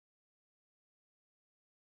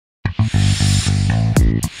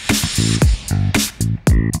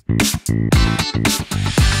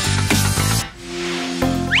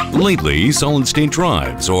Lately, solid-state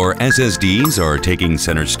drives, or SSDs, are taking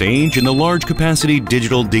center stage in the large-capacity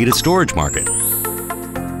digital data storage market.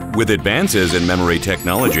 With advances in memory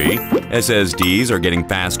technology, SSDs are getting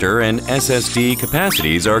faster and SSD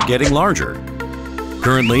capacities are getting larger.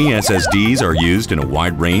 Currently, SSDs are used in a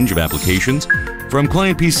wide range of applications, from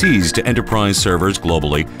client PCs to enterprise servers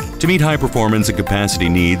globally, to meet high performance and capacity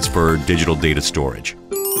needs for digital data storage.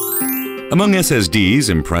 Among SSDs'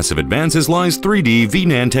 impressive advances lies 3D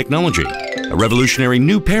V-Nand technology, a revolutionary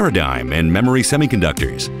new paradigm in memory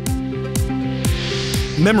semiconductors.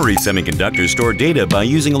 Memory semiconductors store data by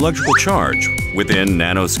using electrical charge within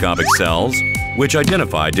nanoscopic cells, which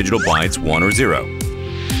identify digital bytes 1 or 0.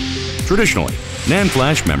 Traditionally, NAND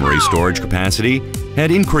flash memory storage capacity had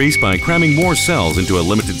increased by cramming more cells into a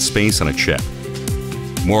limited space on a chip.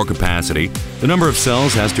 More capacity, the number of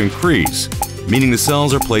cells has to increase, meaning the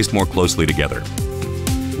cells are placed more closely together.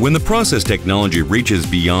 When the process technology reaches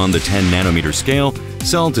beyond the 10 nanometer scale,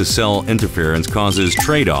 cell-to-cell interference causes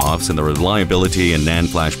trade-offs in the reliability in NAND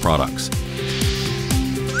flash products.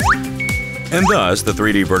 And thus, the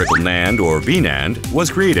 3D vertical NAND, or V-Nand, was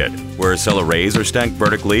created, where cell arrays are stacked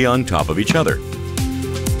vertically on top of each other.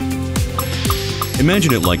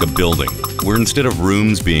 Imagine it like a building, where instead of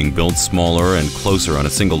rooms being built smaller and closer on a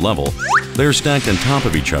single level, they are stacked on top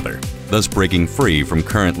of each other, thus breaking free from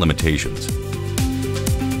current limitations.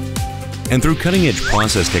 And through cutting-edge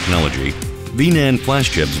process technology, V-Nand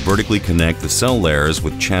flash chips vertically connect the cell layers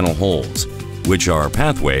with channel holes, which are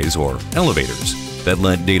pathways or elevators that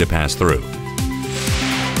let data pass through.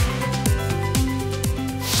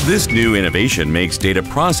 This new innovation makes data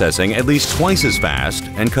processing at least twice as fast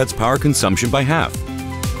and cuts power consumption by half.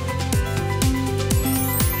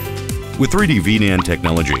 With 3D V-Nand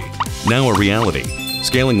technology now a reality,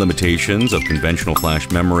 scaling limitations of conventional flash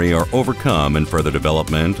memory are overcome and further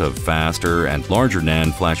development of faster and larger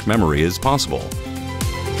NAND flash memory is possible.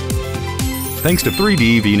 Thanks to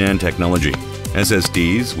 3D V-Nand technology,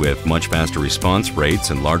 SSDs with much faster response rates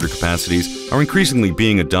and larger capacities are increasingly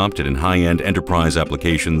being adopted in high-end enterprise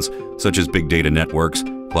applications such as big data networks,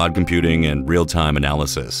 cloud computing, and real-time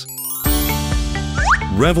analysis.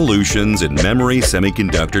 Revolutions in memory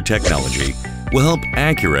semiconductor technology will help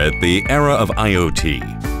accurate the era of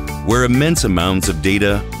IoT, where immense amounts of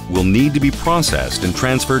data will need to be processed and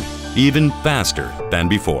transferred even faster than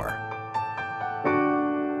before.